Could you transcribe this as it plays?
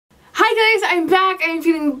Hi guys, I'm back. I'm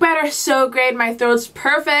feeling better, so great. My throat's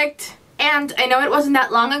perfect. And I know it wasn't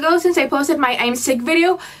that long ago since I posted my I'm sick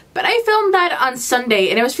video, but I filmed that on Sunday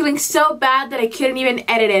and I was feeling so bad that I couldn't even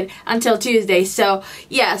edit it until Tuesday. So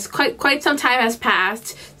yes, quite some time has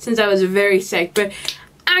passed since I was very sick, but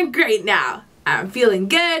I'm great now. I'm feeling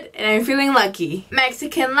good and I'm feeling lucky.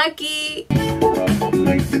 Mexican lucky.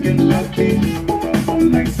 Mexican lucky.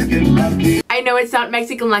 Mexican lucky. I know it's not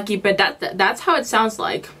Mexican lucky, but that's how it sounds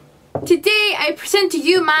like. Today I present to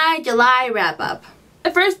you my July wrap-up. The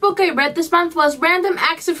first book I read this month was Random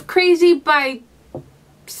Acts of Crazy by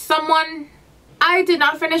someone. I did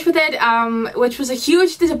not finish with it, which was a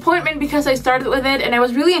huge disappointment because I started with it and I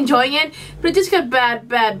was really enjoying it, but it just got bad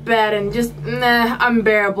and just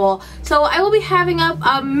unbearable. So I will be having up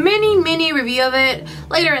a mini review of it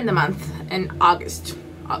later in the month, in August.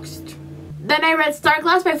 Then I read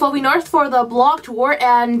Starglass by Phoebe for the blog tour,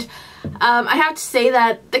 and I have to say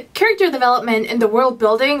that the character development and the world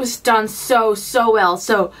building was done so well.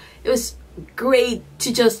 So it was great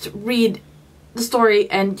to just read the story,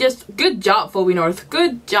 and just good job, Phoebe North.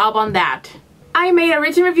 Good job on that. I made a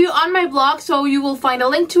written review on my blog, so you will find a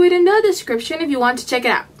link to it in the description if you want to check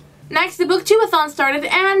it out. Next, the booktubeathon started,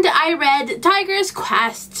 and I read Tiger's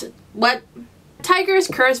Quest. Tiger's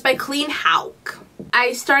Curse by Colleen Houck.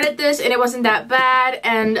 I started this and it wasn't that bad,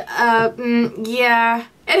 and yeah.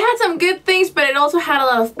 It had some good things, but it also had a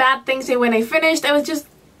lot of bad things, and when I finished, I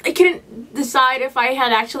couldn't decide if I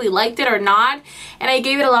had actually liked it or not, and I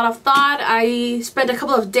gave it a lot of thought. I spent a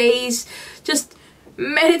couple of days just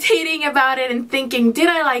meditating about it and thinking, did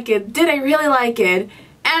I like it? Did I really like it?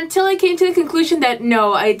 Until I came to the conclusion that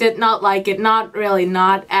no, I did not like it. Not really,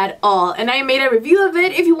 not at all. And I made a review of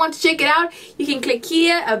it. If you want to check it out, you can click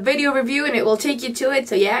here, a video review, and it will take you to it.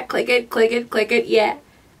 So yeah, click it, yeah.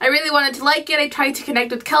 I really wanted to like it. I tried to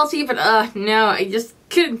connect with Kelsey, but no, I just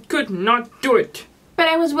could not do it. But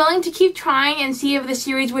I was willing to keep trying and see if the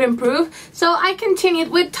series would improve, so I continued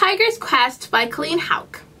with Tiger's Quest by Colleen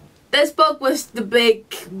Houck. This book was the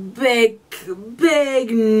big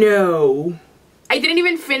no. I didn't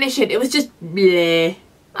even finish it. It was just bleh.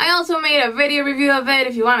 I also made a video review of it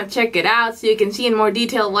if you want to check it out, so you can see in more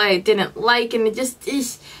detail why I didn't like, and it just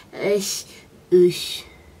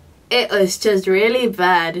it was just really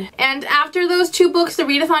bad. And after those two books, the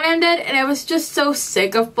readathon ended, and I was just so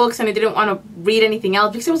sick of books and I didn't want to read anything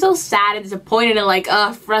else because I was so sad and disappointed and like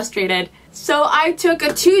frustrated. So I took a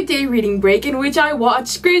 2-day reading break in which I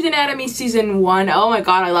watched Grey's Anatomy season 1. Oh my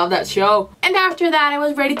god, I love that show. And after that I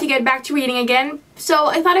was ready to get back to reading again. So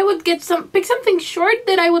I thought I would pick something short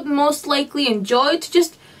that I would most likely enjoy to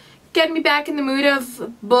just get me back in the mood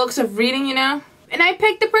of books, of reading, you know. And I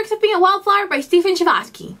picked The Perks of Being a Wallflower by Stephen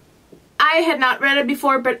Chbosky. I had not read it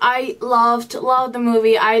before, but I loved the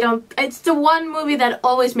movie. It's the one movie that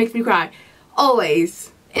always makes me cry.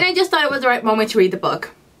 Always. And I just thought it was the right moment to read the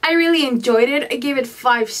book. I really enjoyed it. I gave it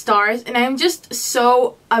 5 stars, and I'm just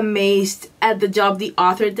so amazed at the job the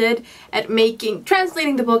author did at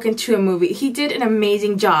translating the book into a movie. He did an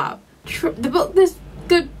amazing job. The book is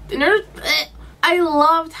good. I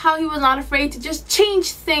loved how he was not afraid to just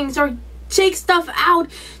change things or take stuff out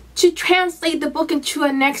to translate the book into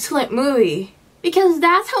an excellent movie. Because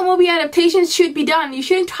that's how movie adaptations should be done. You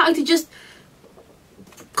shouldn't try to just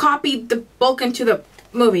copy the book into the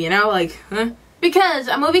movie, you know, like, huh? Because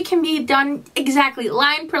a movie can be done exactly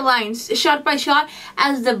line per line, shot by shot,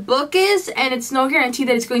 as the book is, and it's no guarantee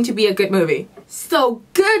that it's going to be a good movie. So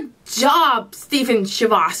good job, Stephen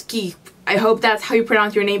Chbosky. I hope that's how you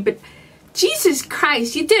pronounce your name, but Jesus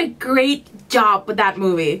Christ, you did a great job with that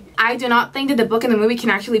movie. I do not think that the book and the movie can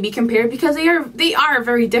actually be compared because they are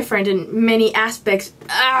very different in many aspects.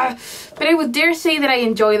 But I would dare say that I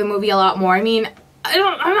enjoy the movie a lot more. I mean,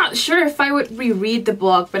 I'm not sure if I would reread the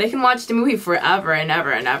book, but I can watch the movie forever and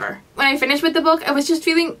ever and ever. When I finished with the book, I was just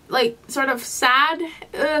feeling like sort of sad,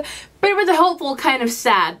 but it was a hopeful kind of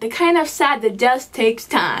sad. The kind of sad that just takes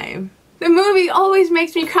time. The movie always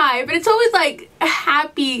makes me cry, but it's always like a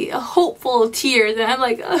happy, hopeful tears, and I'm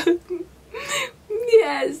like,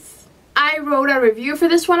 yes. I wrote a review for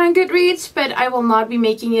this one on Goodreads, but I will not be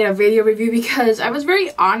making it a video review because I was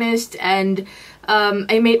very honest, and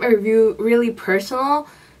I made my review really personal.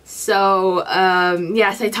 So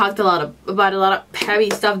yes, I talked about a lot of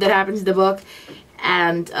heavy stuff that happens in the book,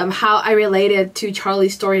 and how I related to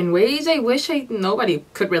Charlie's story in ways I wish nobody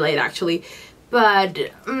could relate, actually. But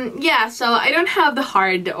yeah, so I don't have the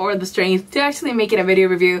heart or the strength to actually make it a video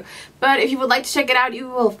review. But if you would like to check it out, you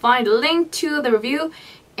will find a link to the review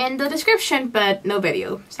in the description, but no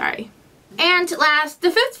video, sorry. And last,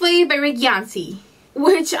 The Fifth Wave by Yancey.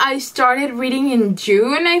 which I started reading in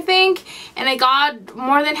June, I think, and I got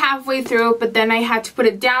more than halfway through, but then I had to put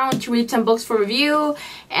it down to read some books for review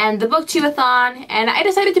and the booktubeathon, and I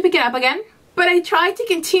decided to pick it up again. But I tried to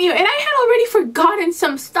continue, and I had already forgotten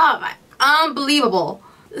some stuff. Unbelievable.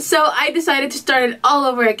 So I decided to start it all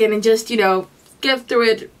over again and just, you know, get through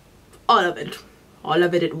it, all of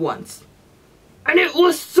it at once. And it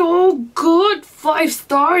was so good! 5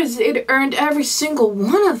 stars! It earned every single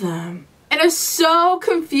one of them. And I was so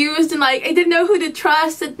confused and like, I didn't know who to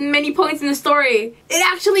trust at many points in the story. It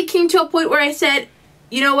actually came to a point where I said,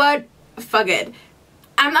 you know what? Fuck it.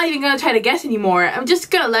 I'm not even gonna try to guess anymore. I'm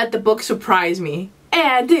just gonna let the book surprise me.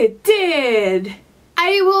 And it did!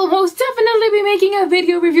 I will most definitely be making a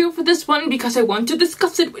video review for this one because I want to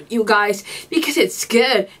discuss it with you guys because it's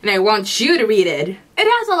good and I want you to read it. It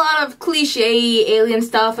has a lot of cliche alien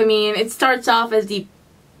stuff. I mean, it starts off as the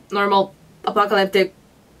normal apocalyptic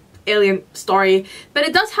alien story, but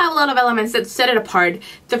it does have a lot of elements that set it apart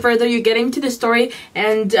the further you get into the story,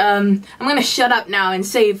 and I'm gonna shut up now and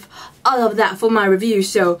save all of that for my review,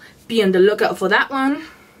 so be on the lookout for that one.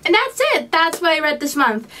 And that's it. That's what I read this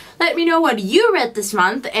month. Let me know what you read this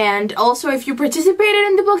month, and also if you participated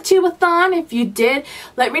in the booktubeathon. If you did,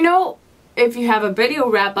 let me know. If you have a video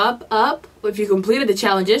wrap up, if you completed the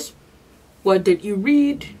challenges, what did you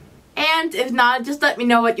read? And if not, just let me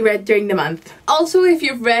know what you read during the month. Also, if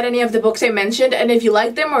you've read any of the books I mentioned, and if you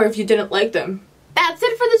liked them or if you didn't like them. That's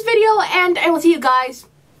it for this video, and I will see you guys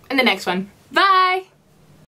in the next one. Bye!